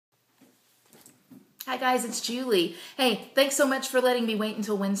Hi guys, it's Julie. Hey, thanks so much for letting me wait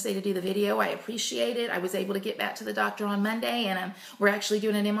until Wednesday to do the video. I appreciate it. I was able to get back to the doctor on Monday and we're actually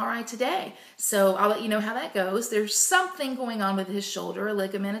doing an MRI today. So I'll let you know how that goes. There's something going on with his shoulder, a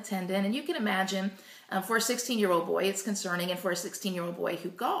ligament, a tendon, and you can imagine for a 16-year-old boy, it's concerning, and for a 16-year-old boy who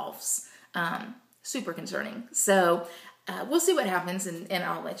golfs, super concerning. So we'll see what happens and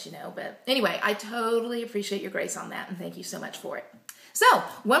I'll let you know. But anyway, I totally appreciate your grace on that and thank you so much for it. So,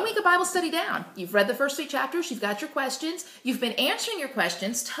 1 week of Bible study down. You've read the first 3 chapters. You've got your questions. You've been answering your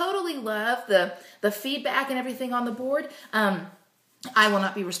questions. Totally love the feedback and everything on the board. I will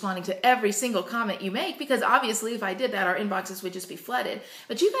not be responding to every single comment you make because obviously if I did that, our inboxes would just be flooded.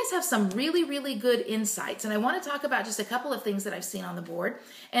 But you guys have some really, really good insights. And I want to talk about just a couple of things that I've seen on the board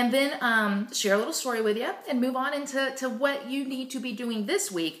and then share a little story with you and move on into what you need to be doing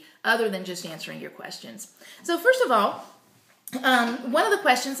this week other than just answering your questions. So first of all, one of the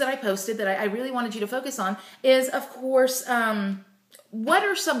questions that I posted that I really wanted you to focus on is, of course, what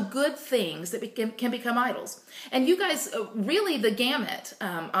are some good things that can become idols? And you guys, really the gamut,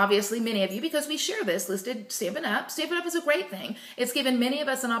 obviously many of you, because we share this, listed Stampin' Up. Stampin' Up is a great thing. It's given many of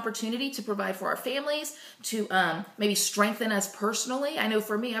us an opportunity to provide for our families, to maybe strengthen us personally. I know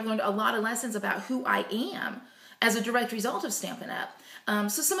for me, I've learned a lot of lessons about who I am as a direct result of Stampin' Up.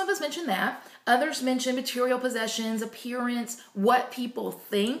 So some of us mentioned that. Others mentioned material possessions, appearance, what people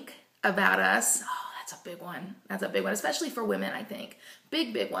think about us. Oh, that's a big one. That's a big one, especially for women, I think.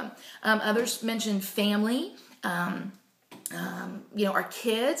 Big, big one. Others mentioned family, our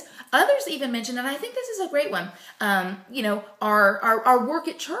kids. Others even mentioned, and I think this is a great one, our work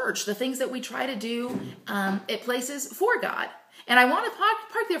at church, the things that we try to do at places for God. And I want to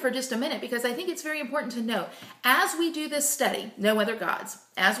park there for just a minute because I think it's very important to note, as we do this study, No Other Gods,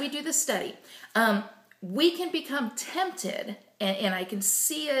 as we do this study, we can become tempted, and I can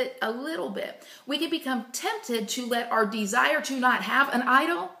see it a little bit, we can become tempted to let our desire to not have an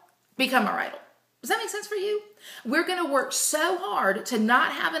idol become our idol. Does that make sense for you? We're going to work so hard to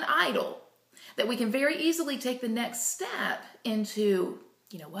not have an idol that we can very easily take the next step into,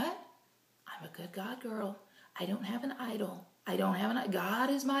 you know what? I'm a good God girl. I don't have an idol. I don't have an,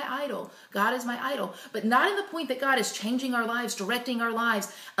 God is my idol. God is my idol. But not in the point that God is changing our lives, directing our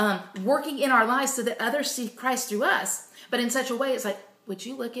lives, working in our lives so that others see Christ through us. But in such a way, it's like, would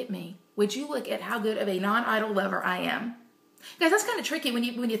you look at me? Would you look at how good of a non-idol lover I am? Guys, that's kind of tricky when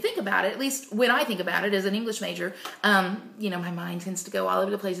you think about it, at least when I think about it as an English major. My mind tends to go all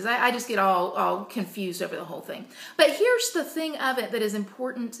over the places. I just get all confused over the whole thing. But here's the thing of it that is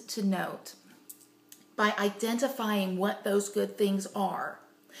important to note. By identifying what those good things are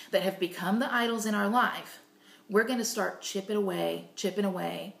that have become the idols in our life, we're going to start chipping away,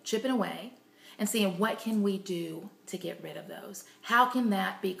 and seeing what can we do to get rid of those? How can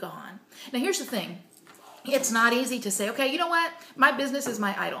that be gone? Now, here's the thing. It's not easy to say, okay, you know what? My business is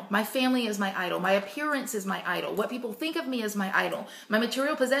my idol. My family is my idol. My appearance is my idol. What people think of me is my idol. My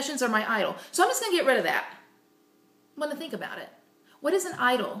material possessions are my idol. So I'm just going to get rid of that. I want to think about it. What is an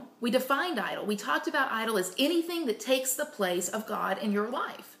idol? We defined idol. We talked about idol as anything that takes the place of God in your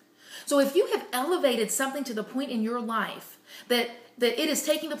life. So if you have elevated something to the point in your life that it is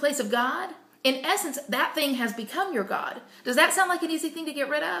taking the place of God, in essence, that thing has become your God. Does that sound like an easy thing to get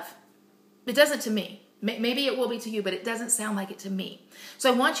rid of? It doesn't to me. Maybe it will be to you, but it doesn't sound like it to me.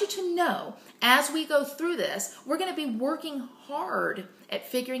 So I want you to know, as we go through this, we're going to be working hard at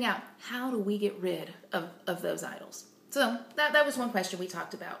figuring out how do we get rid of those idols. So that was one question we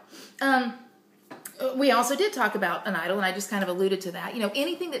talked about. We also did talk about an idol, and I just kind of alluded to that.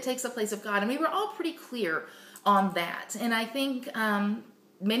 Anything that takes the place of God, and we were all pretty clear on that. And I think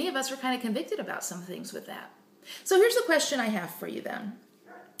many of us were kind of convicted about some things with that. So here's the question I have for you then,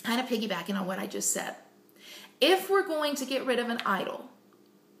 kind of piggybacking on what I just said. If we're going to get rid of an idol,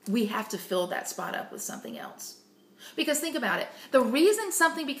 we have to fill that spot up with something else. Because think about it. The reason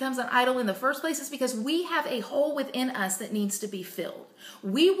something becomes an idol in the first place is because we have a hole within us that needs to be filled.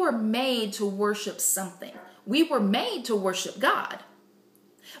 We were made to worship something. We were made to worship God.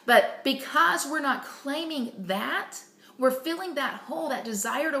 But because we're not claiming that, we're filling that hole, that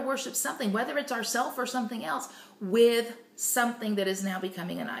desire to worship something, whether it's ourselves or something else, with something that is now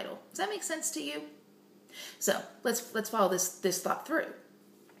becoming an idol. Does that make sense to you? So let's follow this thought through.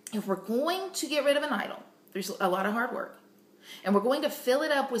 If we're going to get rid of an idol, there's a lot of hard work, and we're going to fill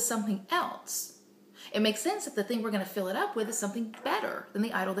it up with something else, it makes sense that the thing we're going to fill it up with is something better than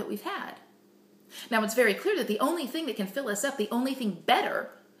the idol that we've had. Now, it's very clear that the only thing that can fill us up, the only thing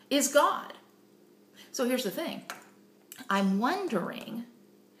better, is God. So here's the thing. I'm wondering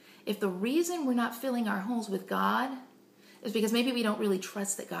if the reason we're not filling our holes with God is because maybe we don't really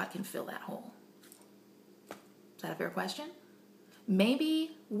trust that God can fill that hole. Is that a fair question?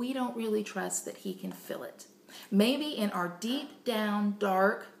 Maybe we don't really trust that he can fill it. Maybe in our deep down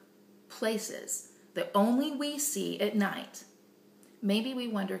dark places that only we see at night, maybe we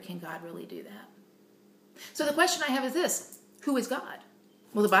wonder, can God really do that? So the question I have is this: who is God?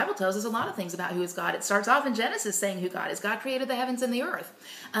 Well, the Bible tells us a lot of things about who is God. It starts off in Genesis saying who God is. God created the heavens and the earth.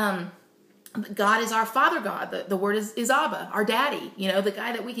 God is our Father God. The word is Abba, our daddy, the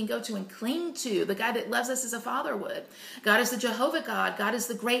guy that we can go to and cling to, the guy that loves us as a father would. God is the Jehovah God. God is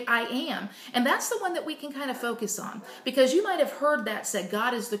the great I am. And that's the one that we can kind of focus on, because you might have heard that said,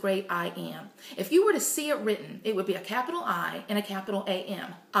 God is the great I am. If you were to see it written, it would be a capital I and a capital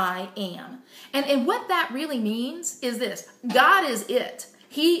A-M. I am. And what that really means is this: God is it.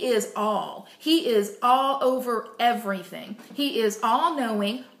 He is all. He is all over everything. He is all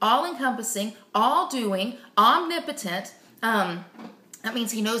knowing, all encompassing, all doing, omnipotent. That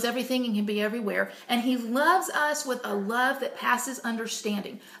means he knows everything and can be everywhere. And he loves us with a love that passes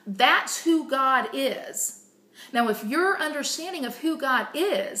understanding. That's who God is. Now, if your understanding of who God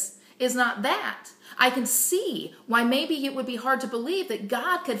is not that, I can see why maybe it would be hard to believe that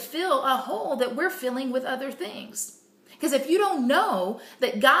God could fill a hole that we're filling with other things. Because if you don't know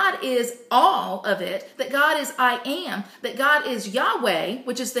that God is all of it, that God is I am, that God is Yahweh,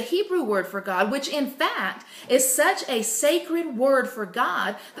 which is the Hebrew word for God, which in fact is such a sacred word for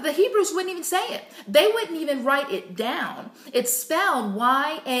God that the Hebrews wouldn't even say it. They wouldn't even write it down. It's spelled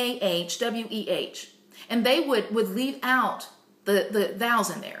Y-A-H-W-E-H. And they would leave out the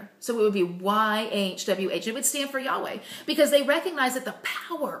vowels in there. So it would be Y-H-W-H. It would stand for Yahweh, because they recognized that the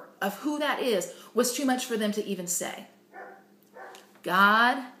power of who that is was too much for them to even say.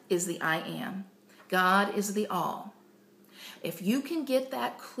 God is the I am. God is the all. If you can get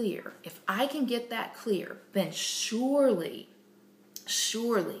that clear, if I can get that clear, then surely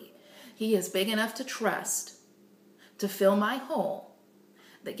he is big enough to trust to fill my hole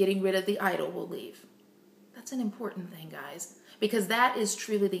that getting rid of the idol will leave. That's an important thing, guys, because that is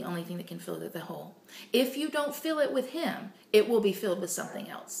truly the only thing that can fill the hole. If you don't fill it with him, it will be filled with something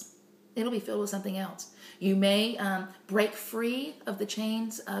else. It'll be filled with something else. You may break free of the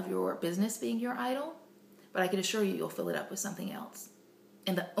chains of your business being your idol, but I can assure you, you'll fill it up with something else.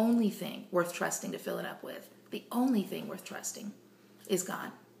 And the only thing worth trusting to fill it up with, the only thing worth trusting is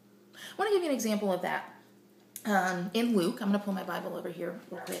God. I want to give you an example of that. In Luke, I'm going to pull my Bible over here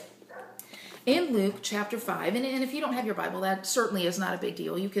real quick. In Luke chapter 5, and if you don't have your Bible, that certainly is not a big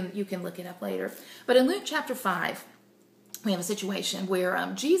deal. You can look it up later. But in Luke chapter 5, we have a situation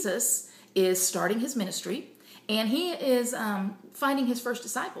where Jesus is starting his ministry, and he is finding his first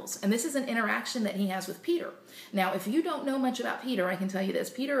disciples. And this is an interaction that he has with Peter. Now, if you don't know much about Peter, I can tell you this.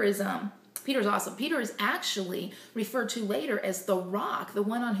 Peter's awesome. Peter is actually referred to later as the rock, the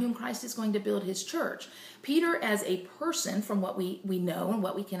one on whom Christ is going to build his church. Peter, as a person, from what we know and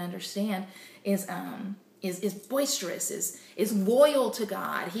what we can understand, is boisterous, is loyal to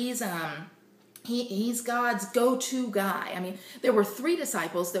God. He's God's go-to guy. I mean, there were 3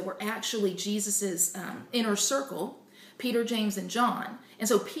 disciples that were actually Jesus's inner circle: Peter, James, and John. And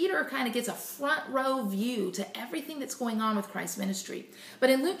so Peter kind of gets a front row view to everything that's going on with Christ's ministry.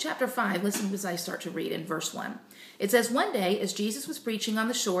 But in Luke chapter 5, listen as I start to read in verse 1. It says, "One day, as Jesus was preaching on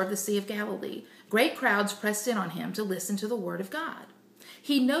the shore of the Sea of Galilee, great crowds pressed in on him to listen to the word of God.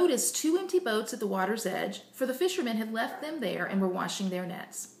 He noticed 2 empty boats at the water's edge, for the fishermen had left them there and were washing their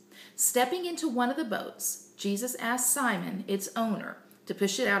nets. Stepping into one of the boats, Jesus asked Simon, its owner, to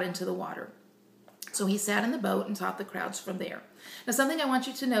push it out into the water. So he sat in the boat and taught the crowds from there." Now, something I want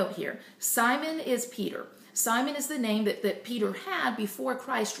you to note here. Simon is Peter. Simon is the name that Peter had before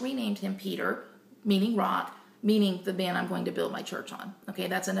Christ renamed him Peter, meaning rock, meaning the man I'm going to build my church on. Okay,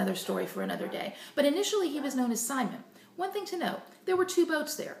 that's another story for another day. But initially he was known as Simon. One thing to note, there were 2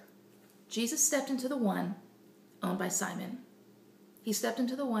 boats there. Jesus stepped into the one owned by Simon. He stepped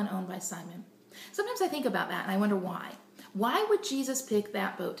into the one owned by Simon. Sometimes I think about that and I wonder why. Why would Jesus pick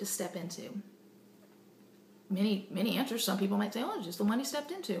that boat to step into? Many answers. Some people might say, oh, it's just the one he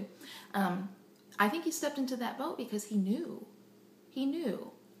stepped into. I think he stepped into that boat because he knew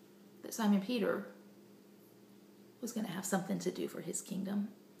that Simon Peter was going to have something to do for his kingdom.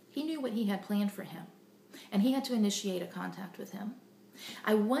 He knew what he had planned for him, and he had to initiate a contact with him.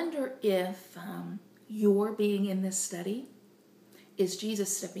 I wonder if your being in this study is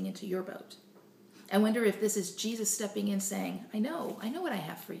Jesus stepping into your boat. I wonder if this is Jesus stepping in saying, I know what I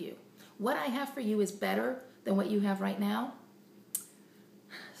have for you. What I have for you is better than what you have right now.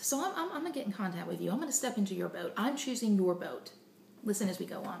 So I'm going to get in contact with you. I'm going to step into your boat. I'm choosing your boat. Listen as we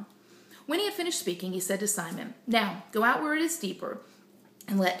go on. When he had finished speaking, he said to Simon, "Now go out where it is deeper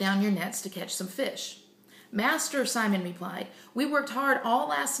and let down your nets to catch some fish." Master, Simon replied, we worked hard all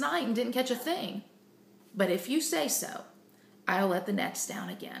last night and didn't catch a thing. But if you say so, I'll let the nets down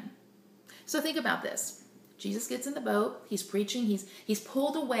again. So think about this. Jesus gets in the boat. He's preaching. He's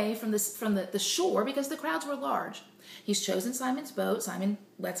pulled away from the shore because the crowds were large. He's chosen Simon's boat. Simon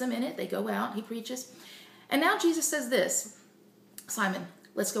lets him in it. They go out. He preaches. And now Jesus says this, Simon,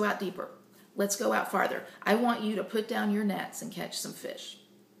 let's go out deeper. Let's go out farther. I want you to put down your nets and catch some fish.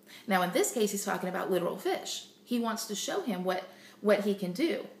 Now, in this case, he's talking about literal fish. He wants to show him what he can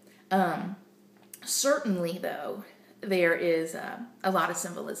do. Certainly, though, there is a lot of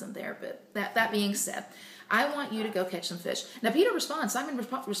symbolism there. But that being said, I want you to go catch some fish. Now, Peter responds. Simon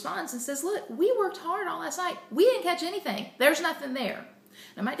responds and says, look, we worked hard all last night. We didn't catch anything. There's nothing there.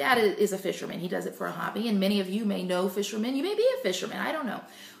 Now, my dad is a fisherman. He does it for a hobby, and many of you may know fishermen. You may be a fisherman. I don't know.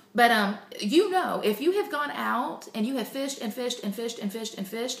 But you know, if you have gone out and you have fished and fished and fished and fished and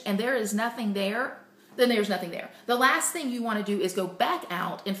fished, and there is nothing there, then there's nothing there. The last thing you want to do is go back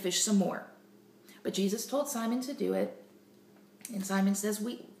out and fish some more. But Jesus told Simon to do it, and Simon says,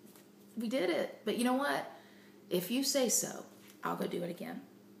 we did it. But you know what? If you say so, I'll go do it again.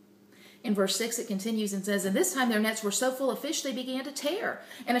 In verse 6, it continues and says, and this time their nets were so full of fish they began to tear.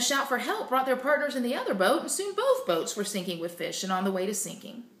 And a shout for help brought their partners in the other boat, and soon both boats were sinking with fish and on the way to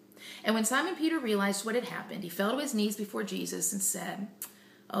sinking. And when Simon Peter realized what had happened, he fell to his knees before Jesus and said,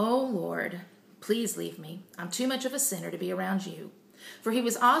 oh, Lord, please leave me. I'm too much of a sinner to be around you. For he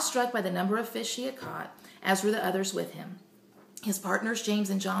was awestruck by the number of fish he had caught, as were the others with him. His partners, James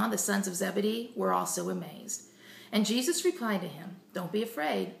and John, the sons of Zebedee, were also amazed. And Jesus replied to him, don't be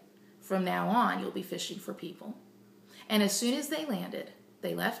afraid. From now on, you'll be fishing for people. And as soon as they landed,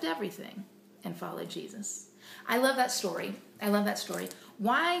 they left everything and followed Jesus. I love that story. I love that story.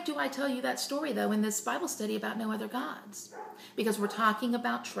 Why do I tell you that story, though, in this Bible study about no other gods? Because we're talking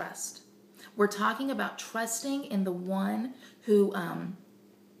about trust. We're talking about trusting in the one who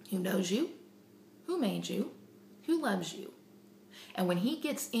knows you, who made you, who loves you. And when he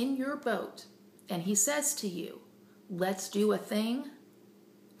gets in your boat and he says to you, let's do a thing,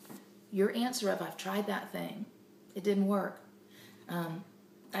 your answer of, I've tried that thing. It didn't work. I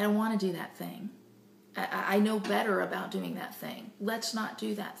don't want to do that thing. I know better about doing that thing. Let's not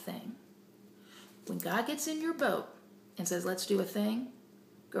do that thing. When God gets in your boat and says, let's do a thing,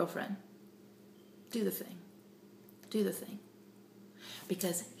 girlfriend, do the thing. Do the thing.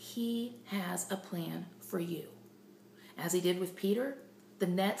 Because he has a plan for you. As he did with Peter, the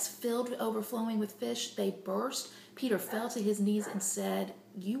nets filled overflowing with fish, they burst. Peter fell to his knees and said,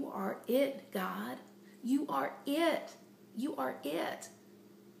 you are it, God. You are it. You are it.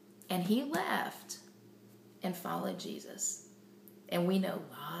 And he left and followed Jesus. And we know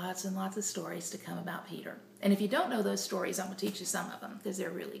lots and lots of stories to come about Peter. And if you don't know those stories, I'm going to teach you some of them because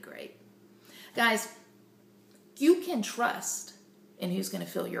they're really great. Guys, you can trust in who's going to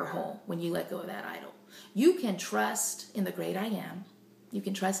fill your hole when you let go of that idol. You can trust in the great I am. You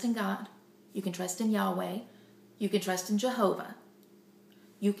can trust in God. You can trust in Yahweh. You can trust in Jehovah.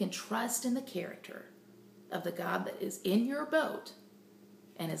 You can trust in the character of the God that is in your boat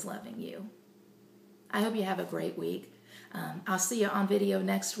and is loving you. I hope you have a great week. I'll see you on video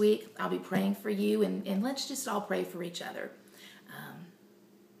next week. I'll be praying for you, and let's just all pray for each other.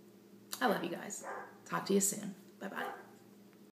 I love you guys. Talk to you soon. Bye-bye.